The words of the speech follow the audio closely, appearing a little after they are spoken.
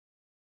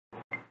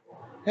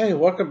Hey,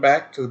 welcome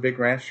back to the Big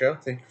Ranch Show.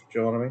 Thank you for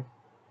joining me.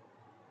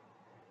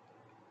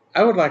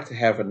 I would like to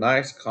have a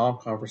nice, calm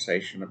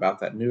conversation about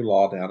that new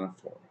law down in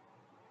Florida.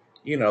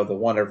 You know, the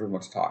one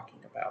everyone's talking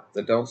about,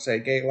 the Don't Say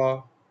Gay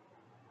law.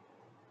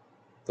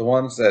 The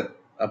ones that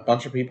a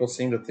bunch of people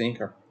seem to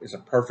think is a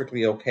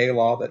perfectly okay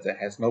law that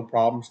has no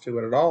problems to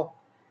it at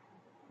all.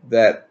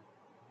 That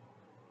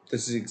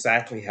this is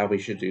exactly how we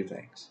should do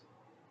things.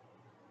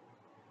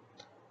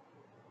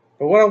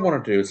 But what I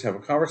want to do is have a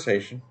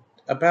conversation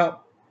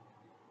about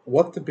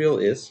what the bill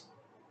is,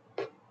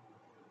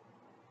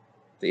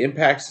 the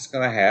impacts it's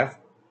going to have,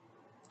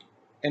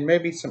 and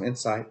maybe some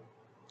insight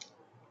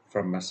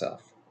from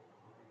myself.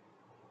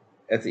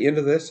 At the end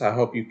of this, I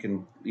hope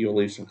you'll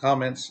leave some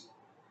comments,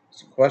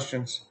 some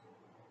questions,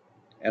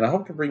 and I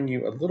hope to bring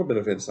you a little bit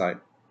of insight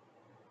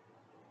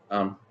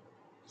um,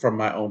 from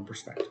my own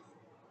perspective.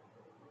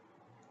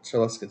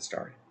 So let's get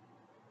started.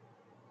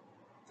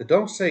 The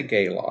Don't Say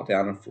Gay law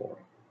down in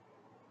Florida.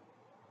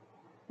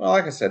 Well,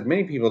 like I said,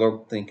 many people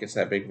don't think it's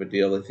that big of a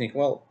deal. They think,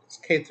 well, it's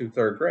K through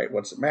third grade.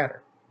 What's it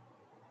matter?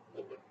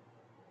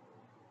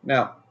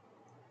 Now,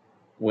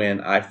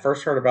 when I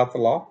first heard about the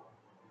law,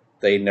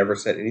 they never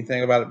said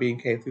anything about it being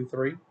K through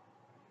three.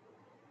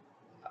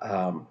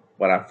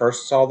 When I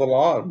first saw the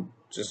law, and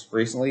just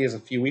recently, as a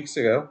few weeks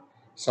ago,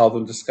 saw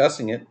them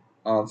discussing it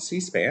on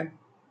C-SPAN,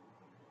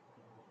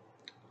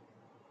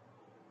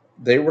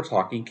 they were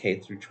talking K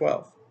through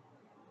 12.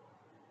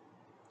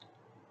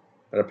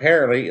 But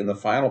apparently, in the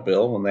final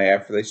bill,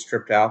 after they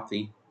stripped out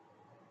the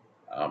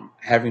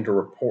having to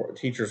report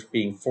teachers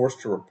being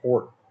forced to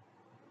report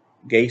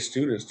gay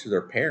students to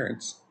their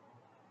parents,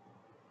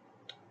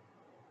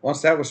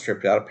 once that was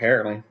stripped out,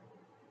 apparently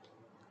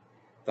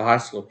the high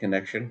school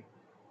connection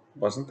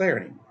wasn't there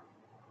anymore.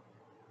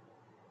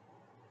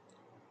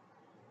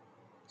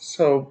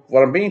 So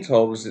what I'm being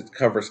told is it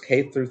covers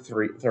K through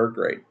third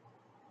grade.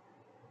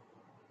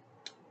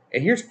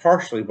 And here's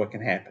partially what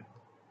can happen.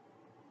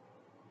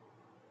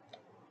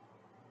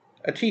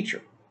 A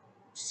teacher,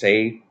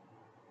 say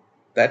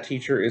that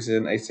teacher is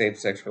in a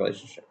same-sex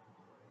relationship.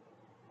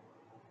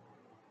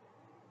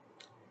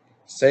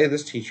 Say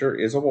this teacher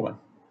is a woman.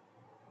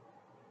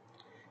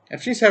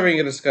 And she's having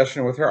a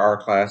discussion with her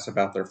art class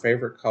about their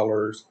favorite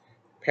colors,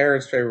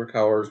 parents' favorite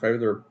colors, maybe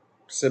their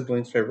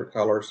siblings' favorite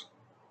colors.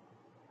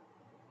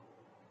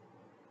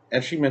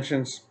 And she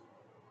mentions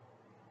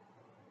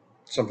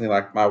something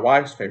like, my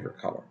wife's favorite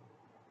color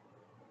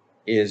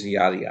is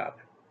yada yada.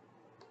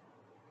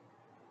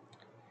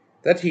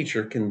 That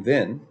teacher can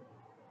then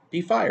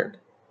be fired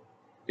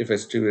if a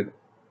student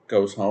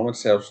goes home and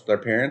tells their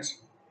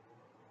parents,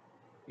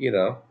 you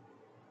know,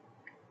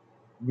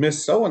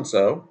 Miss So and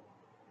so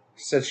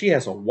said she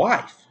has a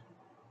wife.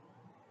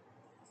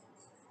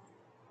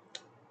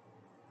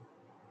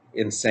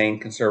 Insane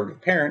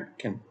conservative parent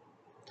can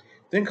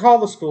then call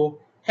the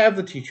school, have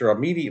the teacher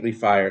immediately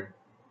fired,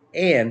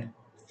 and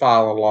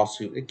file a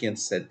lawsuit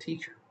against said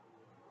teacher.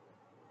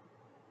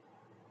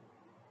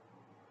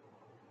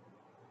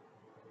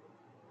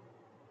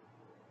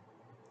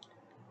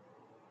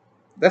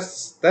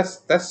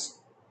 That's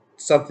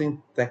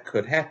something that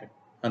could happen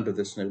under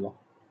this new law.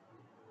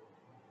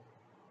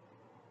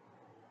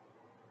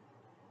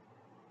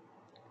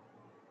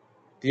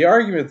 The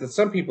argument that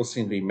some people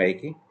seem to be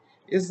making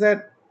is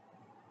that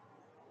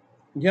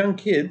young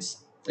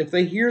kids, if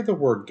they hear the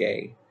word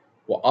gay,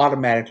 will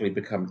automatically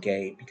become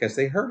gay because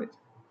they heard it.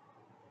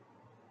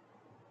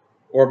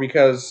 Or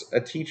because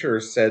a teacher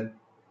said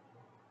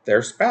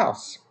their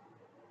spouse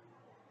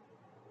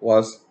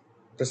was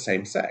the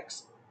same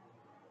sex.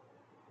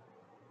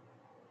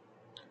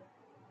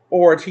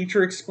 Or a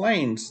teacher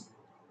explains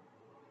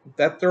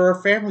that there are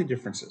family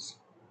differences,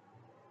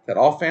 that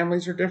all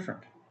families are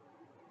different.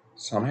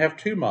 Some have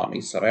two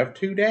mommies, some have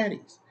two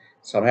daddies,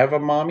 some have a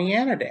mommy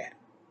and a dad.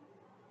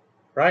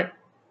 Right?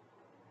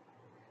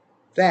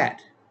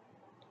 That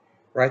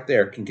right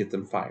there can get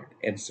them fired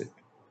and sued.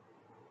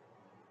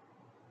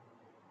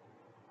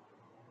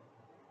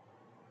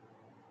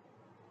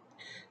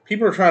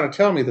 People are trying to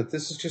tell me that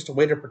this is just a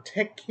way to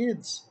protect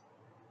kids.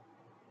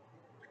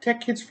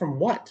 Protect kids from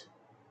what?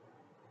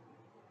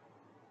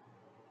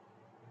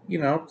 You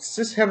know,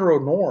 cis hetero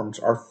norms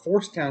are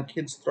forced down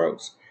kids'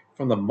 throats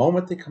from the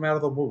moment they come out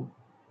of the womb.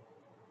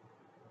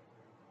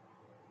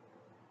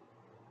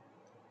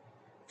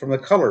 From the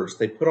colors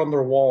they put on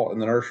their wall in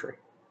the nursery,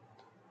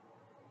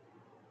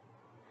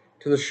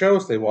 to the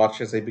shows they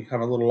watch as they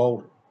become a little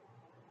older.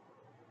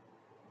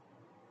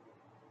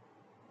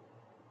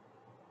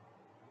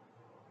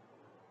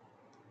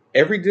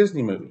 Every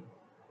Disney movie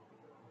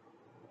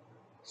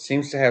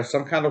seems to have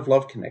some kind of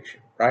love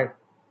connection, right?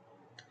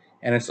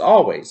 And it's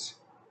always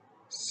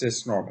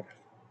cis normative.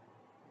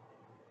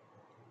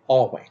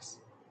 Always.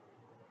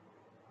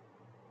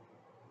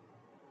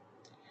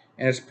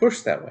 And it's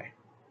pushed that way.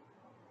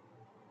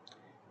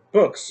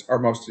 Books are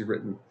mostly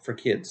written for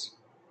kids,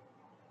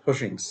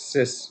 pushing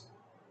cis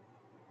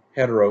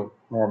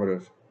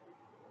heteronormative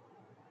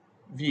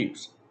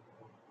views.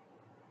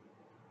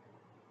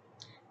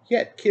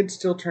 Yet kids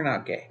still turn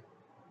out gay.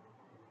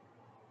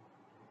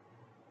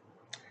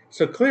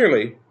 So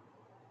clearly,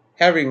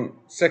 having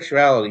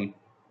sexuality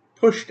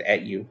pushed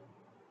at you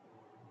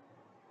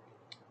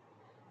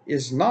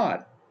is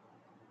not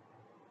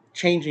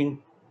changing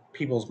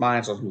people's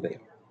minds on who they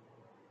are.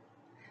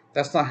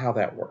 That's not how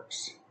that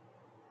works.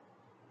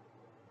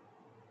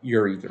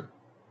 You're either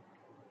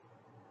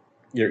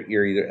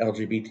you're either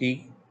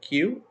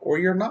LGBTQ or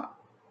you're not,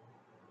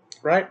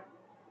 right?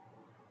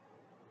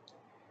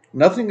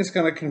 Nothing is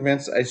going to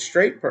convince a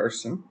straight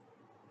person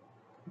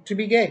to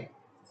be gay.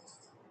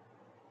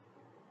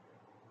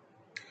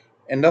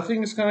 And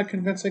nothing is going to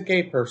convince a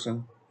gay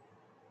person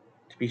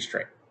to be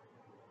straight.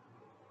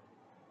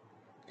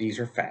 These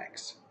are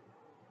facts.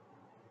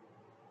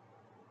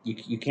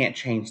 You can't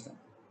change them.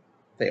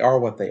 They are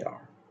what they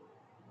are.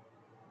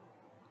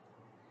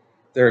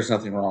 There is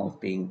nothing wrong with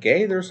being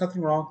gay. There is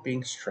nothing wrong with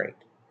being straight.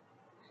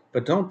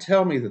 But don't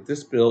tell me that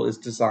this bill is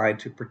designed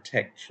to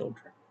protect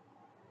children,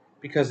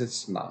 because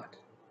it's not.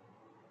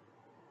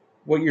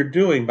 What you're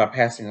doing by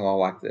passing a law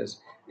like this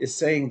is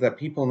saying that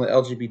people in the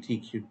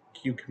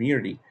LGBTQ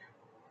community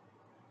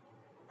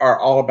are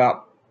all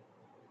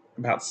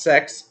about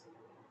sex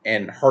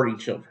and hurting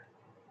children.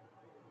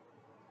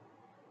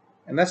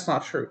 And that's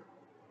not true.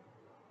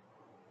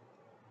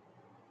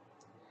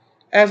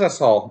 As I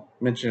saw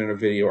mentioned in a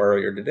video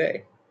earlier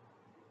today,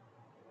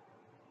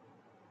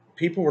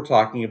 people were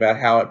talking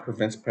about how it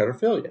prevents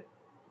pedophilia.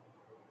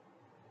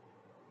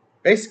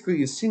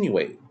 Basically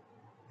insinuating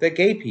that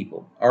gay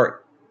people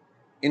are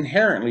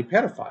inherently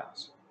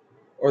pedophiles,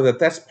 or that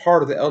that's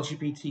part of the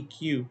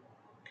LGBTQ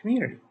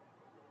community.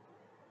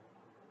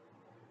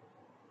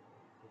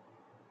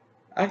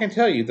 I can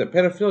tell you that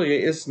pedophilia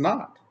is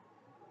not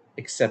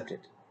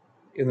accepted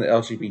in the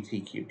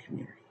LGBTQ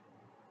community.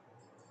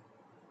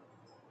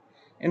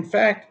 In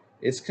fact,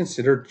 it's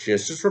considered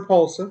just as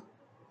repulsive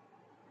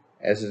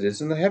as it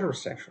is in the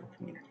heterosexual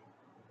community.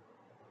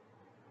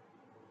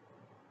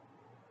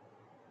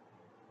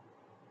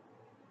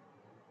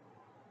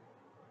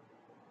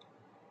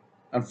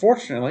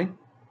 Unfortunately,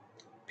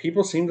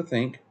 people seem to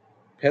think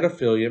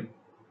pedophilia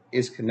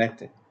is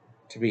connected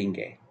to being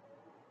gay.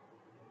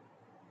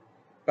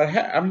 But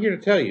I'm here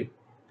to tell you,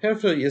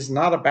 pedophilia is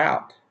not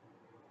about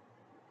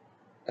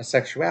a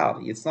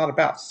sexuality. It's not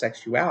about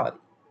sexuality.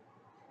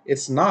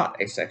 It's not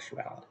a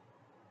sexuality.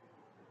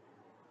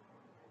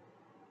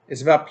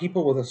 It's about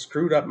people with a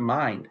screwed up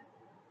mind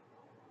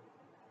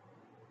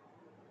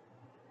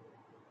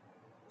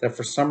that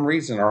for some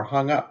reason are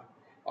hung up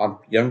on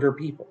younger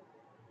people.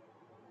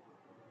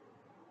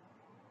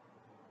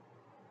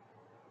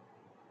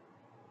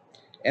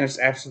 And it's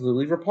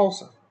absolutely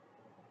repulsive.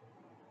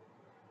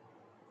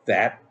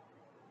 That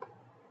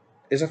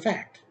is a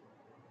fact.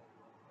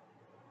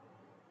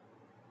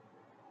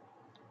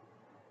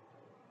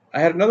 I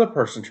had another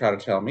person try to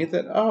tell me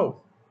that,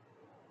 oh,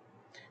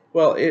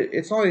 well,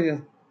 it's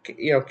only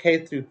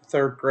K through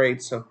third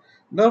grade, so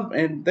no,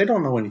 and they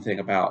don't know anything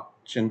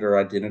about gender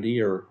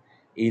identity or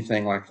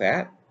anything like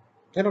that.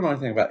 They don't know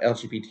anything about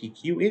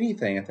LGBTQ,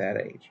 anything at that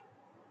age.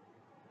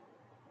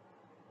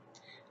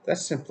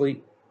 That's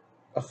simply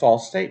a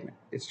false statement.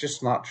 It's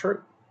just not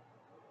true.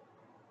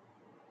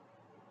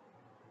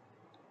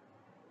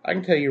 I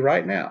can tell you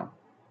right now,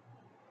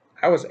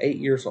 I was 8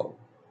 years old.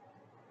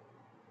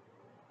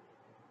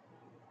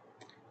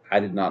 I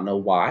did not know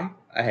why.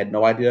 I had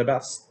no idea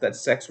about that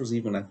sex was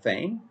even a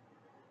thing.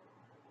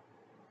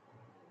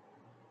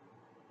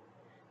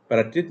 But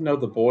I did know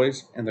the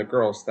boys and the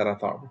girls that I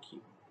thought were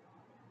cute.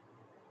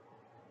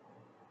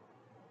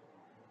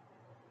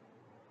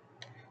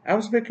 I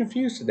was a bit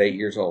confused at 8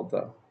 years old,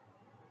 though.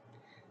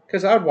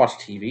 Because I would watch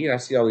TV and I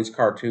see all these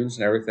cartoons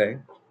and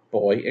everything.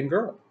 Boy and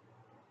girl.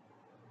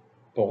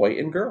 Boy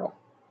and girl.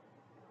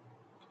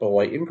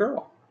 Boy and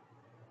girl.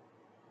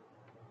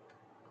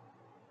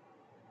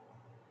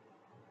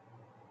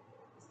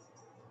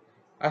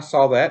 I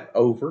saw that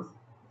over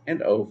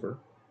and over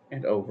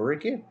and over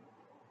again.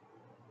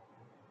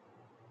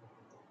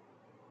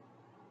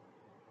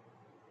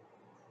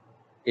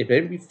 It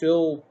made me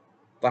feel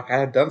like I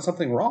had done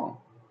something wrong.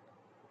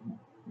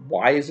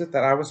 Why is it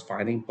that I was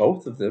finding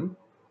both of them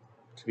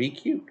to be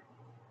cute?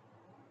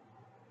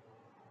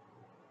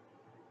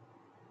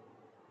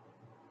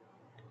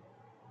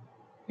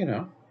 You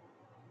know,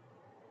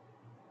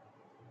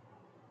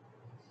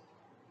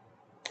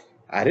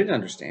 I didn't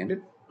understand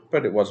it,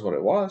 but it was what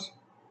it was.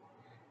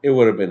 It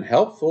would have been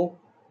helpful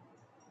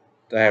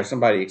to have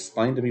somebody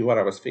explain to me what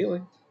I was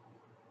feeling.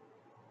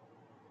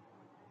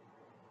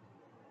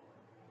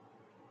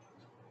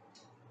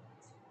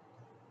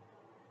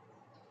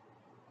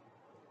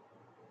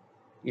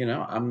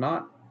 I'm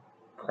not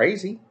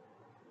crazy,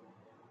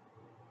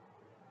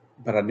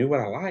 but I knew what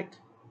I liked.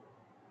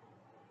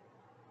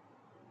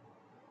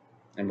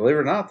 And believe it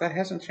or not, that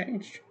hasn't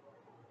changed.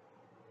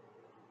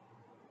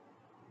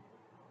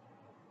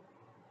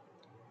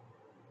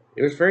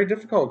 It was very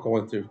difficult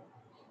going through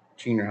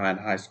junior high and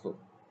high school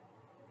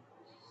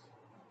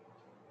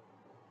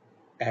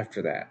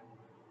after that,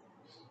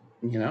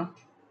 you know,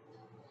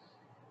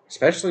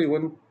 especially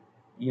when,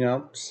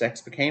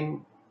 sex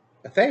became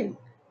a thing.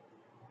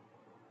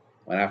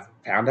 when I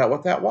found out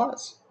what that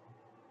was.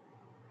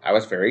 I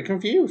was very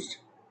confused.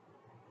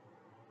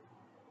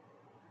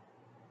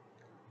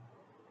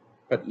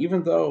 But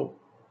even though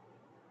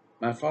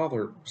my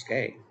father was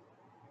gay,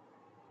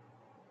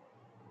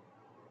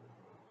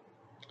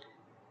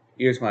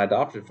 he was my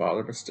adopted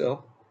father, but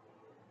still,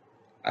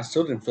 I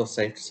still didn't feel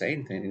safe to say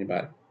anything to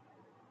anybody.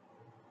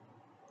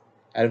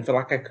 I didn't feel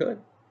like I could.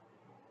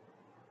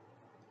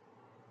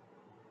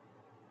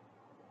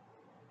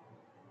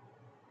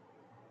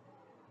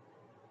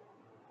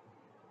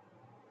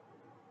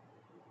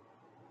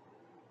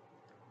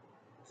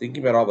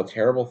 Thinking about all the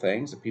terrible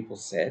things that people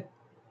said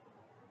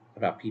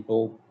about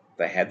people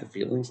that had the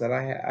feelings that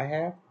I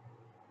have,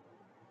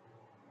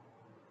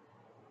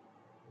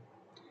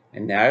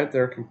 and now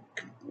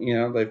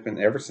they've been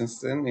ever since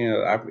then.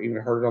 I've even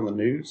heard it on the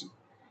news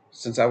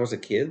since I was a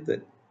kid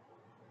that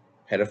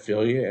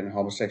pedophilia and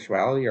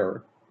homosexuality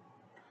are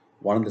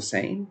one and the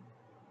same.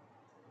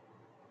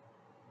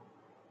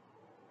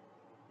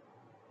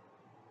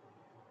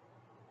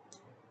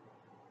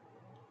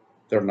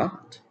 They're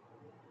not.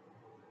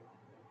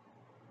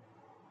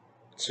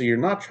 So you're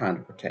not trying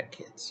to protect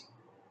kids.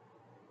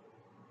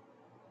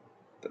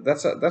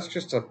 That's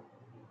just a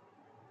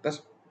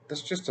that's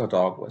that's just a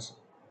dog whistle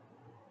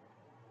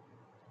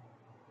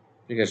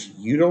because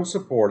you don't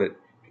support it,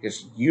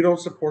 because you don't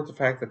support the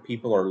fact that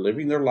people are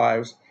living their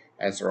lives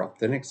as their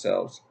authentic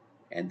selves,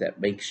 and that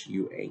makes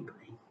you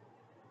angry.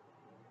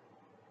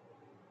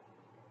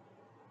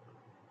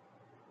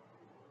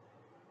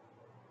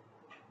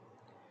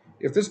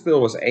 If this bill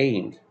was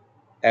aimed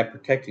at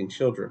protecting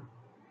children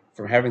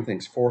from having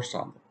things forced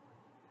on them,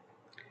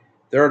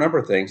 there are a number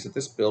of things that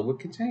this bill would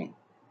contain.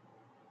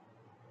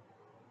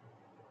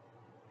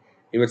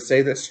 It would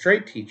say that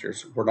straight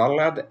teachers were not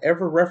allowed to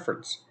ever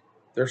reference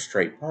their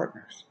straight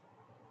partners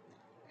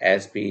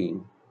as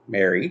being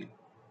married,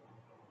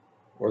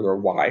 or their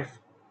wife,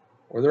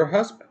 or their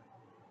husband,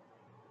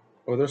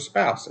 or their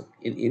spouse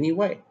in any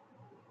way.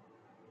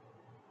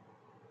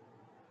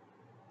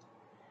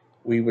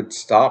 We would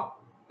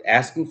stop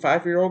asking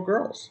 5-year-old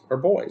girls or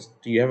boys,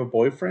 do you have a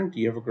boyfriend? Do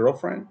you have a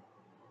girlfriend?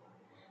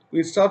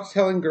 We'd stop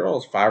telling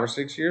girls 5 or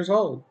 6 years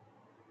old,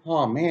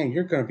 oh man,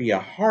 you're going to be a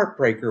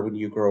heartbreaker when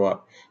you grow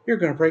up. You're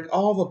going to break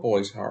all the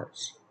boys'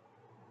 hearts.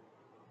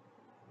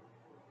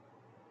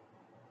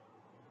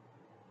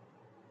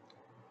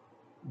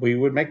 We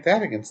would make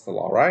that against the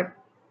law, right?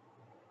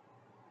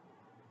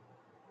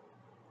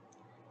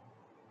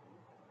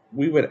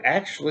 We would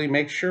actually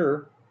make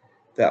sure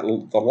that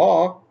the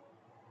law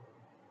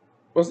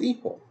was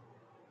equal,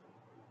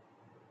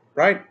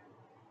 right?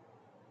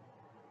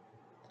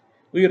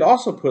 We would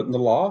also put in the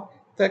law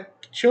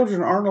that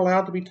children aren't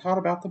allowed to be taught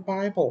about the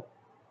Bible,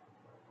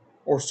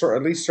 or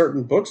at least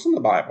certain books in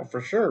the Bible,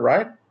 for sure,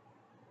 right?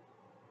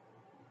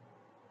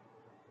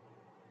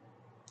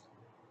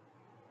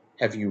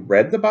 Have you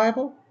read the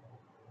Bible?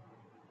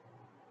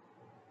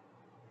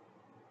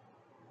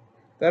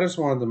 That is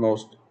one of the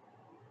most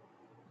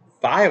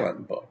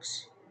violent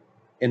books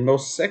and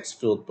most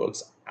sex-filled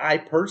books I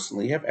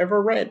personally have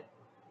ever read.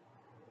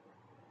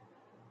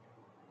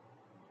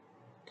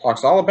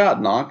 Talks all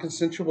about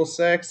non-consensual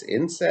sex,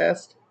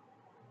 incest,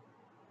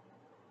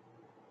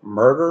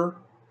 murder.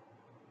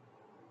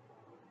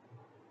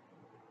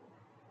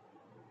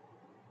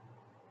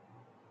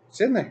 It's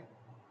in there.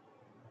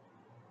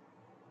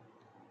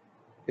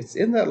 It's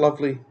in that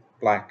lovely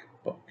black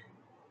book.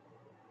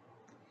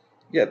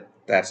 Yet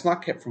that's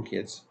not kept from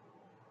kids.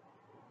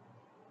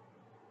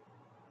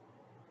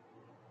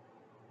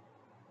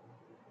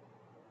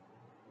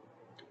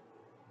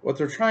 What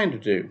they're trying to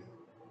do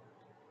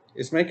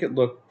is make it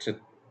look to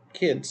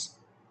kids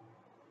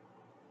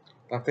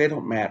like they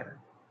don't matter.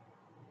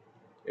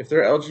 If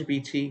they're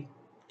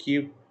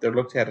LGBTQ, they're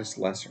looked at as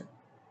lesser.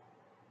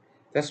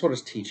 That's what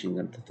it's teaching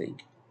them to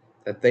think,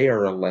 that they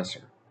are a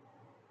lesser,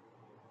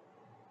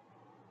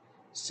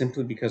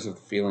 simply because of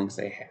the feelings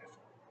they have.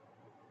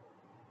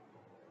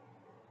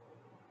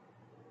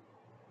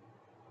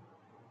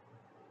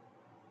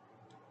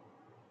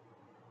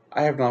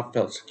 I have not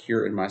felt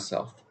secure in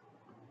myself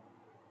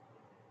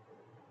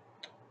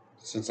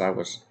since I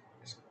was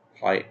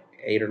probably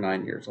 8 or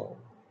 9 years old.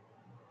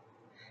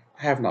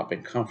 I have not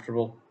been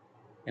comfortable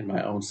in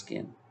my own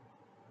skin.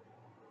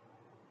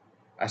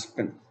 I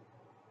spent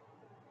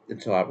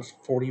until I was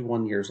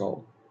 41 years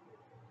old.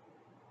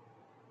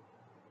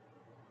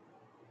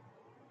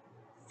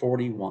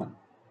 41.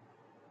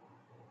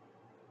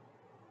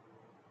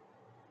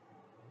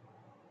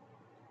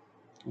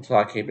 Until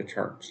I came to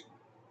terms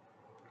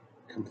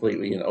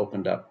completely and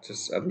opened up to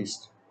at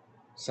least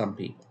some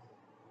people.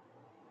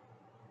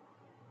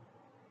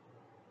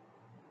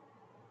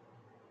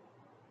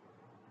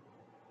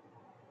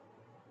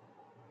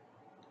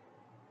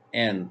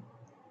 And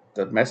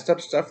the messed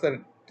up stuff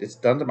that it's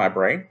done to my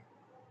brain,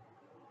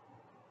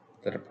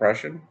 the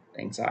depression,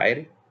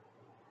 anxiety,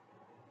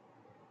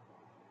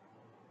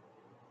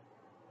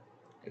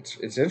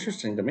 it's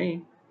interesting to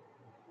me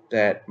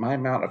that my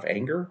amount of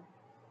anger,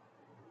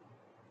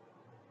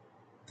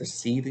 the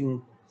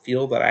seething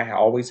feel that I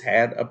always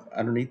had up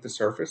underneath the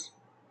surface,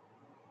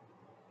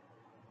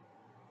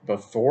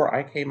 before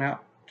I came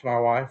out to my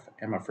wife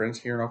and my friends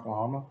here in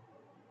Oklahoma,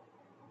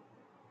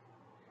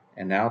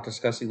 and now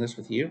discussing this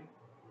with you,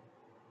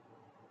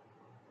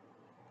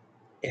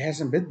 it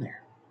hasn't been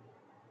there.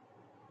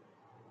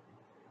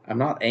 I'm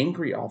not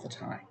angry all the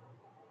time.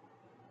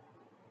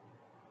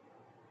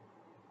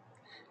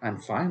 I'm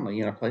finally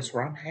in a place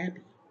where I'm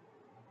happy.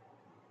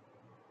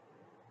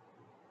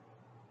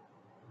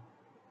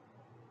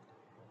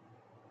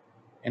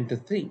 And to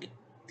think,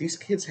 these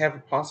kids have a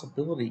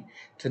possibility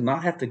to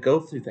not have to go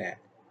through that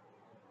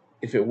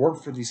if it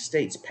weren't for these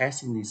states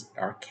passing these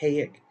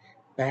archaic,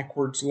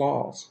 backwards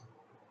laws,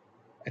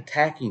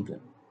 attacking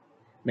them,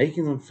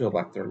 making them feel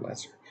like they're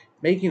lesser,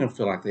 making them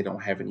feel like they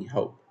don't have any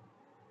hope.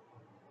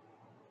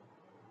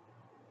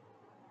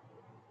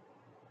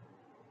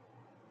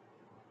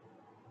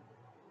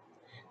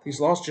 These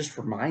laws just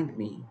remind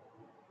me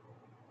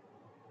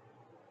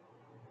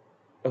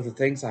of the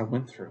things I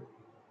went through,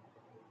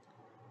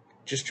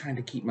 just trying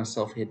to keep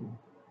myself hidden,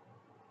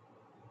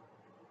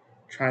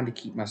 trying to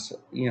keep myself,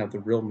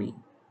 the real me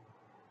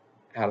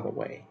out of the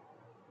way.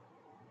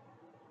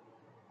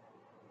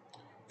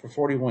 For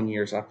 41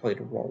 years, I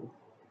played a role.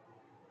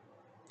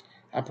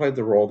 I played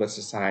the role that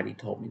society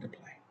told me to play.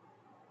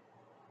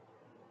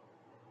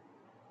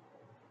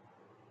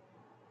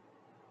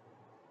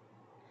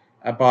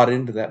 I bought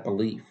into that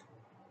belief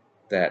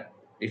that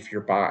if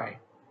you're bi,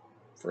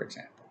 for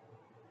example,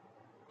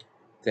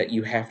 that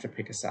you have to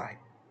pick a side,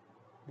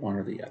 one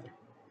or the other.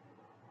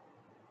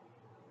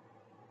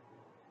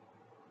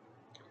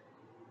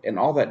 And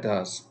all that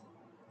does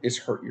is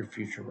hurt your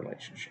future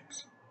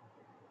relationships.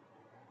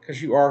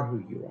 Because you are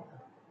who you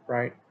are,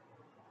 right?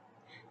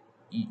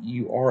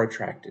 You are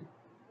attracted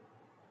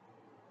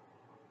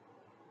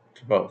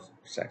to both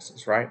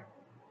sexes, right?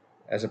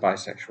 As a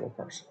bisexual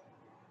person.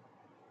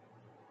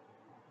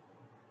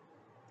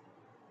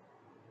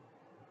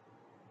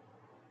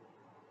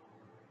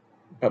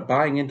 But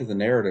buying into the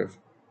narrative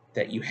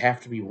that you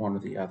have to be one or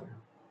the other,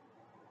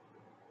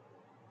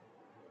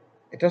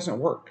 it doesn't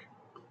work.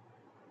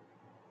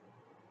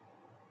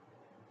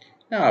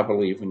 Now, I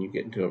believe when you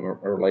get into a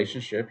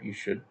relationship, you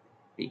should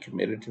be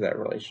committed to that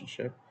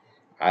relationship.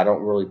 I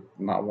don't really,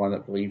 not one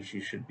that believes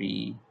you should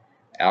be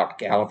out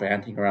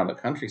gallivanting around the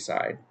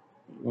countryside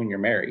when you're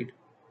married.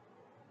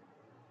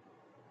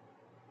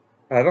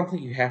 But I don't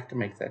think you have to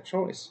make that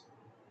choice.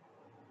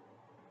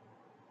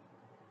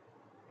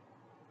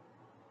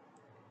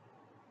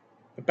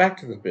 But back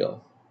to the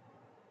bill.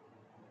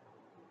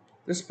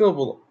 This bill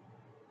will,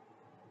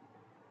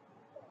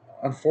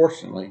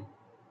 unfortunately,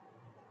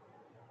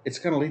 it's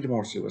going to lead to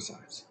more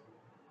suicides.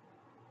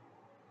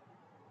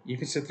 You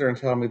can sit there and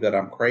tell me that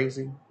I'm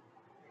crazy.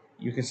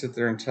 You can sit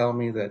there and tell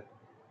me that,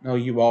 no,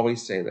 you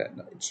always say that.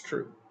 No, it's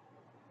true.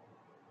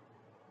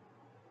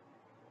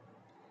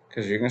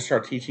 Because you're going to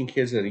start teaching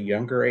kids at a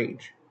younger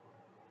age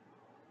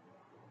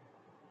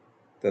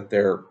that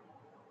their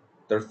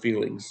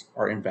feelings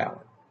are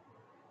invalid,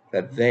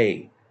 that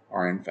they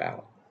are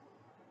invalid.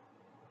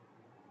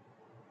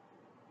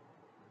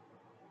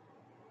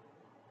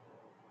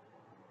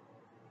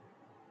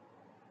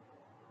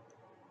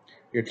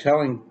 You're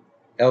telling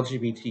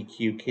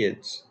LGBTQ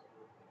kids,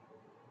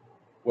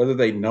 whether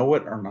they know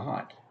it or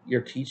not,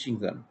 you're teaching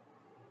them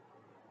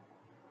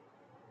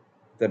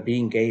that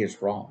being gay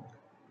is wrong,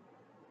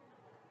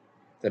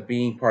 that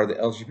being part of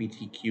the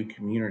LGBTQ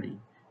community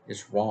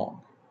is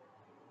wrong.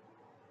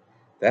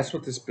 That's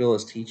what this bill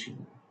is teaching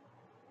them.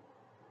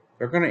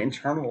 They're going to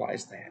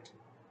internalize that.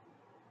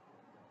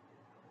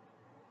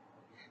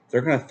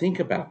 They're going to think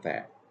about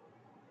that.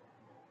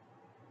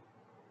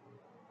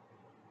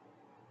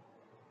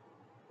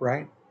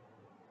 Right?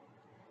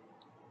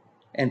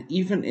 And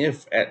even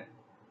if at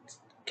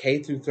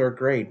K through third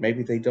grade,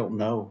 maybe they don't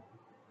know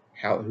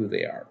who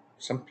they are.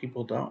 Some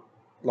people don't.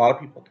 A lot of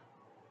people don't.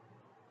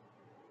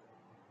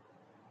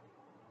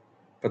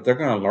 But they're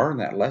going to learn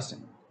that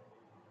lesson.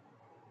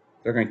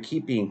 They're going to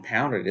keep being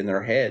pounded in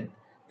their head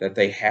that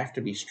they have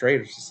to be straight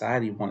or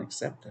society won't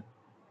accept them.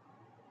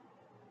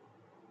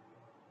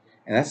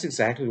 And that's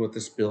exactly what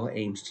this bill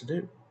aims to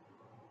do.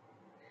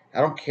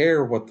 I don't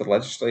care what the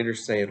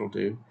legislators say it'll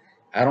do.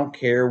 I don't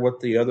care what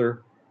the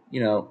other,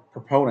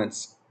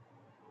 proponents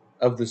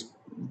of this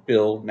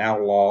bill, now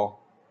law,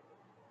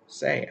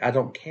 say. I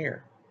don't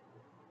care.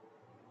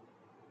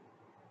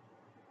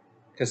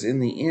 Because in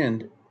the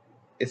end,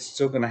 it's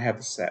still going to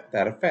have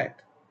that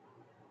effect.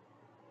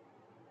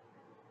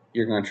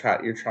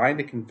 You're trying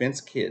to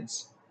convince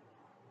kids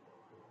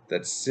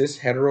that cis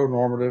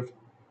heteronormative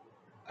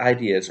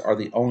ideas are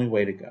the only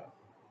way to go.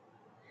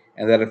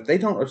 And that if they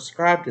don't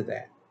subscribe to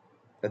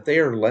that they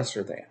are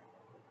lesser than,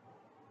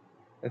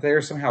 that they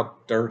are somehow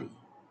dirty.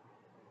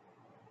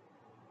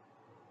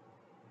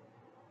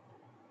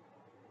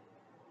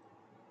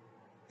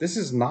 This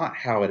is not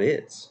how it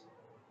is.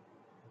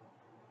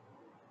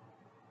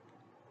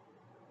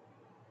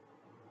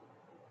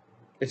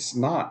 It's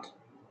not.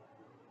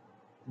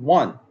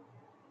 One,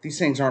 these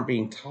things aren't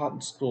being taught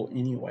in school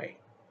anyway.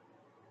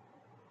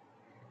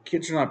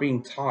 Kids are not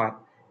being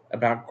taught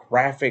about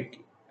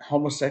graphic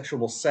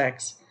homosexual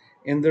sex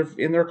in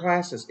their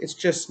classes. It's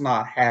just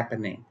not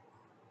happening.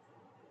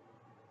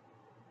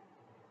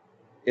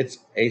 It's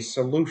a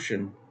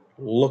solution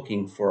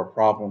looking for a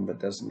problem that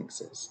doesn't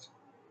exist.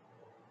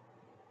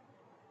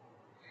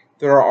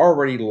 There are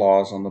already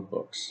laws on the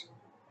books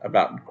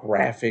about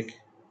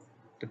graphic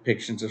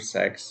depictions of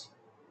sex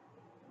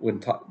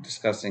when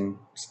discussing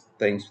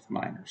things with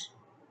minors.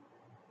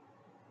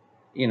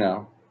 You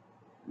know,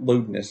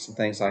 lewdness and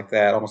things like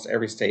that. Almost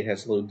every state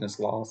has lewdness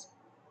laws.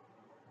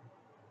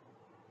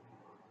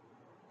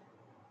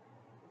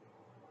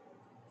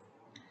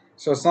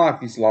 So it's not like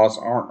these laws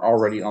aren't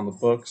already on the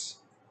books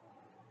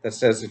that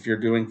says if you're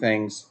doing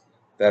things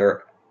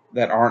that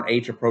aren't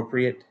age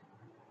appropriate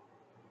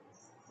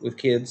with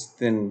kids,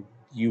 then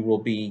you will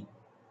be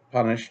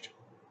punished.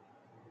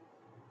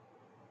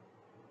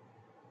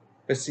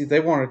 But see, they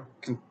want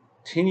to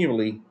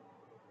continually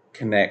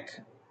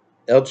connect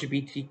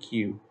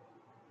LGBTQ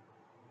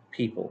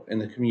people in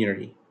the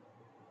community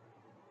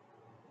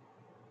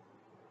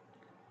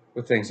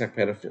with things like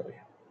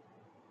pedophilia.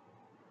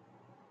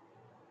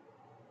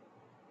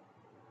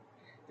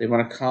 They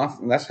want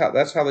to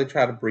that's how they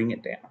try to bring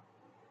it down,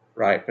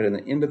 right? But in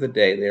the end of the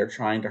day, they are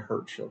trying to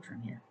hurt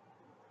children here.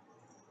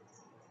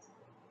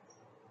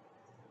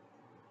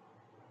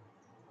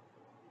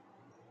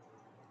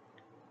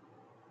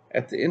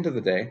 At the end of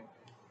the day,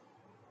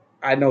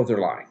 I know they're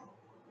lying.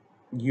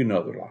 You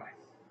know they're lying.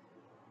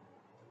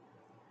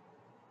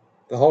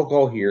 The whole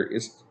goal here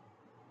is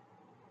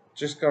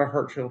just going to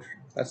hurt children.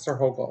 That's their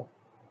whole goal.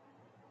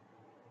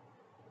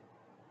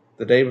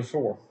 The day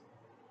before,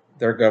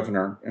 their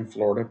governor in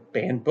Florida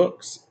banned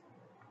books.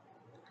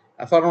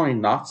 I thought only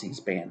Nazis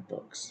banned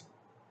books.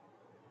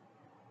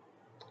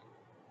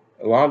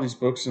 A lot of these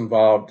books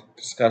involved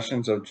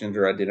discussions of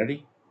gender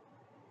identity,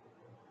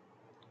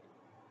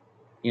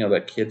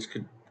 that kids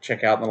could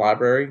check out in the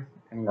library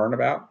and learn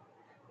about,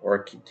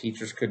 or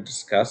teachers could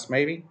discuss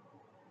maybe.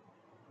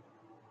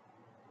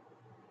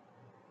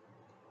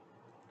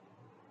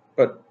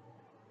 But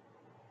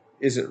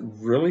is it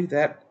really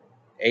that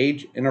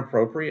age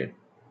inappropriate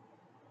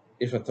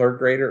if a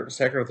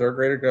second or third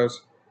grader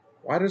goes,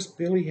 why does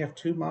Billy have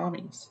two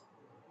mommies?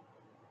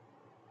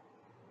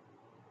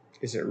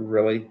 Is it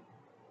really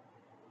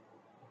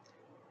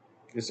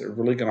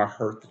going to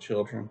hurt the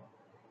children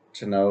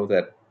to know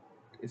that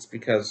it's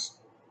because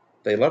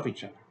they love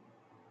each other?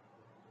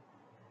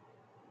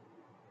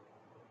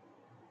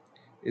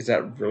 Is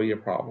that really a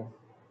problem?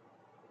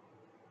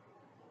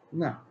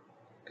 No,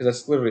 because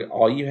that's literally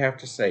all you have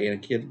to say,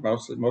 and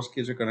most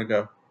kids are going to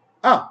go,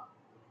 oh,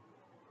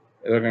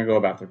 and they're going to go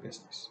about their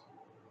business.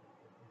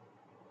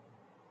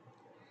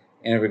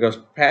 And if it goes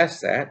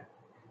past that,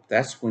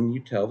 that's when you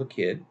tell the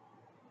kid,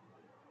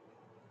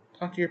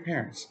 talk to your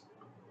parents,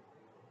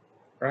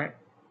 right?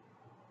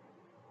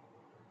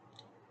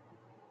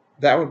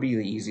 That would be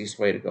the easiest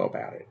way to go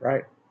about it,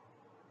 right?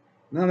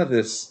 None of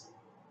this,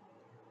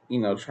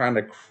 trying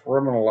to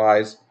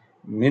criminalize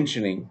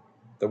mentioning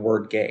the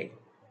word gay.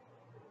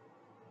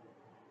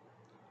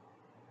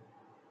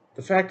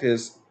 The fact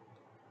is,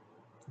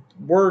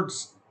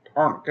 words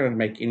aren't going to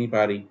make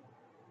anybody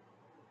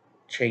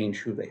change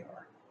who they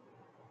are.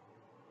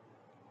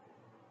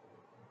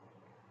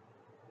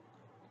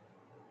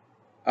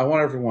 I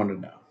want everyone to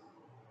know,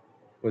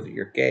 whether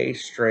you're gay,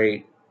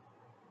 straight,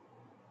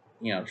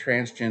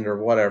 transgender,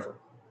 whatever,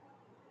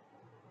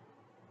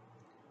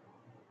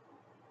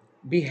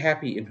 be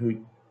happy in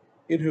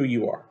who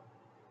you are.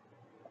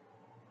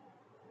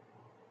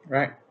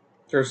 Right?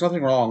 There's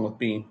nothing wrong with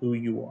being who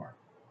you are.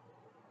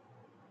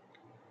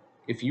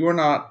 If you are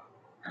not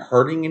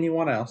hurting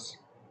anyone else,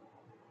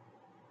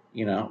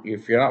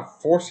 if you're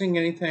not forcing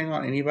anything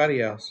on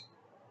anybody else,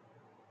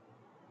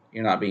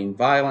 you're not being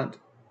violent,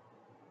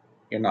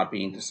 you're not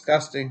being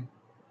disgusting,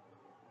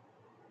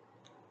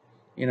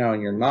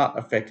 and you're not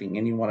affecting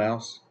anyone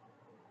else,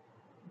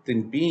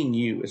 then being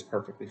you is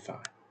perfectly fine.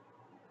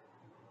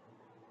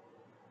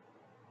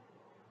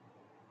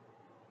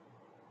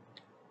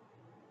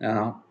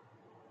 Now,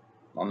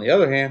 on the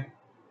other hand,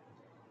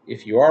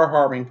 if you are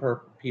harming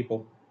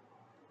people,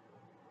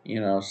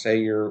 say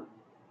you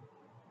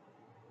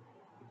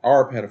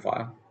are a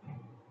pedophile,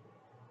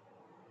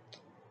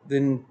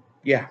 then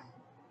yeah,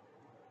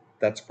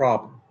 that's a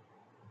problem.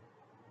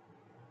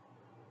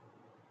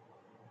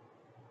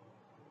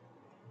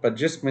 But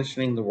just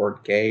mentioning the word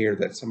gay, or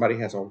that somebody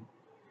has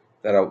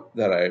that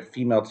a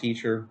female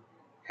teacher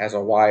has a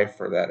wife,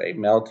 or that a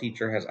male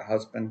teacher has a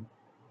husband,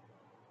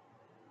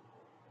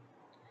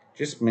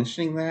 just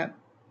mentioning that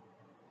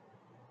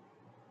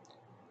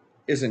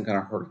isn't going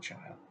to hurt a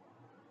child.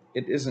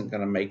 It isn't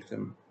going to make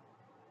them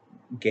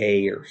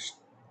gay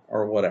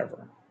or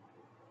whatever.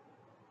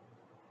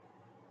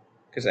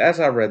 Because as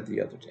I read the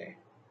other day,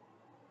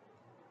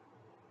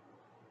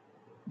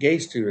 gay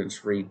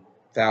students read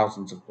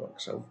thousands of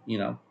books,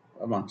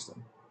 amongst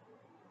them.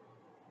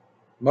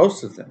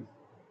 Most of them,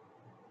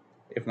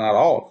 if not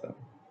all of them,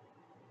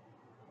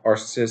 are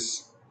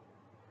cis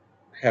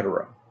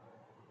hetero,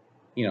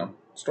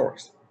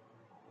 stories.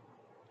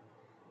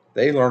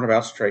 They learn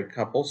about straight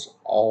couples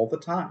all the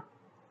time.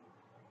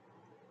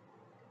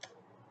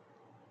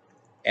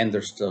 and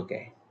they're still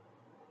gay.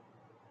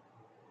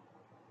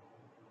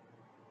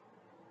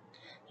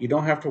 You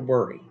don't have to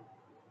worry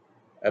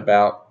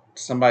about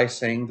somebody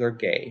saying they're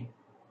gay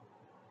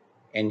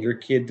and your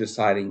kid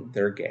deciding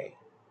they're gay.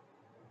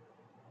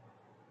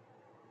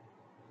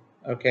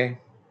 Okay?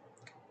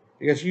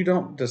 Because you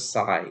don't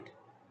decide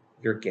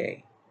you're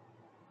gay.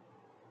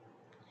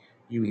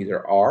 You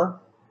either are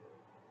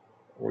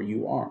or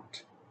you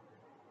aren't.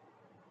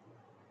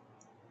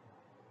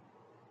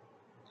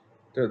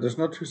 There's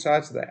no two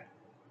sides to that.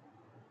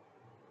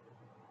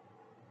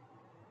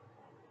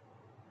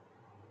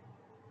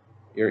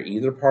 You're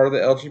either part of the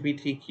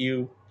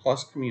LGBTQ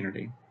plus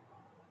community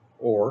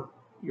or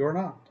you're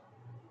not.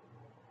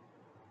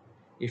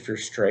 If you're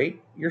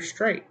straight, you're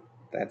straight.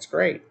 That's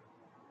great.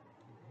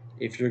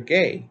 If you're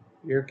gay,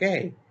 you're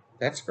gay.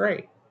 That's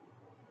great.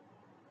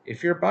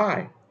 If you're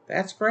bi,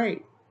 that's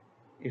great.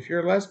 If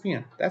you're a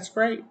lesbian, that's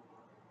great.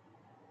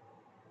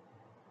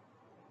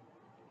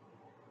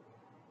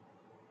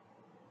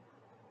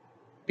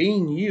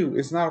 Being you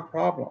is not a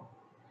problem.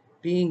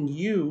 Being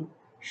you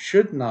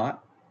should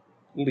not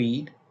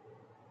lead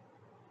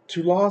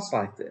to laws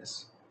like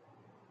this.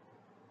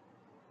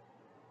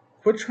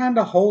 Quit trying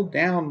to hold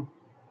down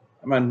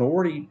a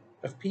minority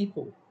of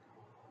people.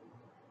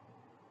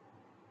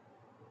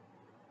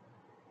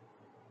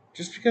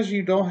 Just because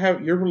you don't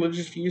have your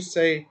religious views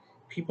say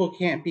people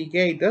can't be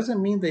gay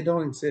doesn't mean they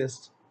don't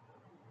exist.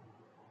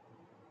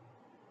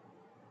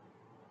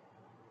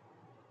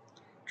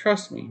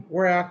 Trust me,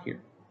 we're out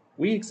here.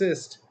 We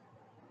exist.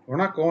 We're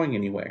not going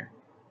anywhere.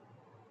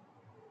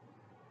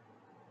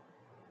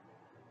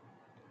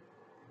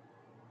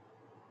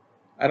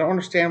 I don't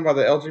understand why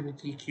the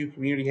LGBTQ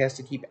community has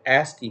to keep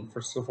asking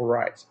for civil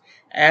rights,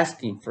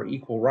 asking for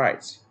equal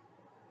rights.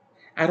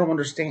 I don't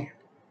understand.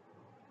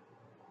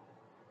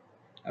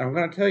 And I'm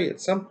going to tell you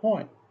at some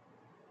point,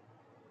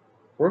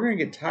 we're going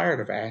to get tired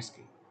of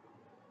asking.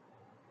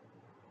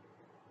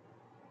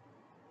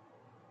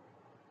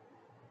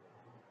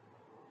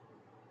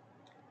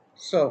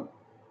 So,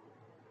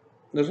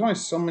 there's only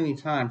so many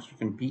times you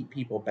can beat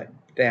people back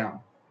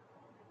down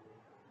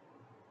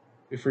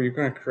before you're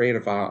going to create a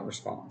violent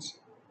response.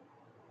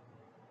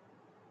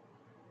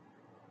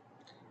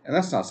 And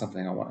that's not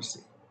something I want to see.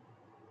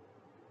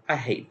 I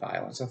hate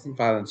violence. I think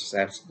violence is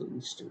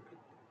absolutely stupid.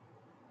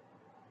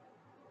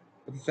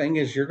 But the thing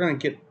is, you're going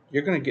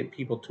to get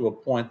people to a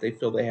point they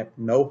feel they have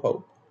no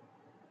hope.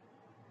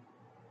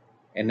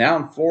 And now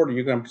in Florida,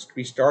 you're going to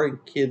be starting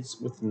kids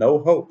with no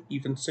hope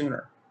even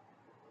sooner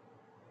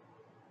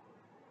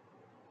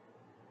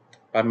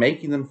by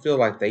making them feel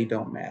like they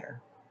don't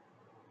matter.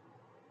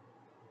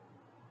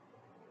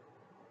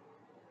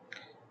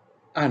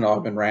 I know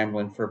I've been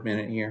rambling for a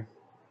minute here,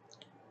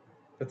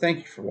 but thank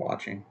you for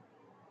watching.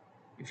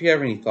 If you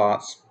have any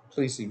thoughts,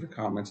 please leave your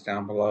comments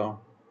down below.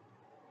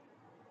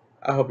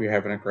 I hope you're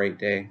having a great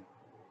day,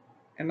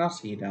 and I'll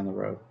see you down the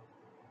road.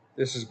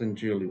 This has been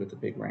Julie with The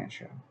Big Rant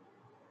Show.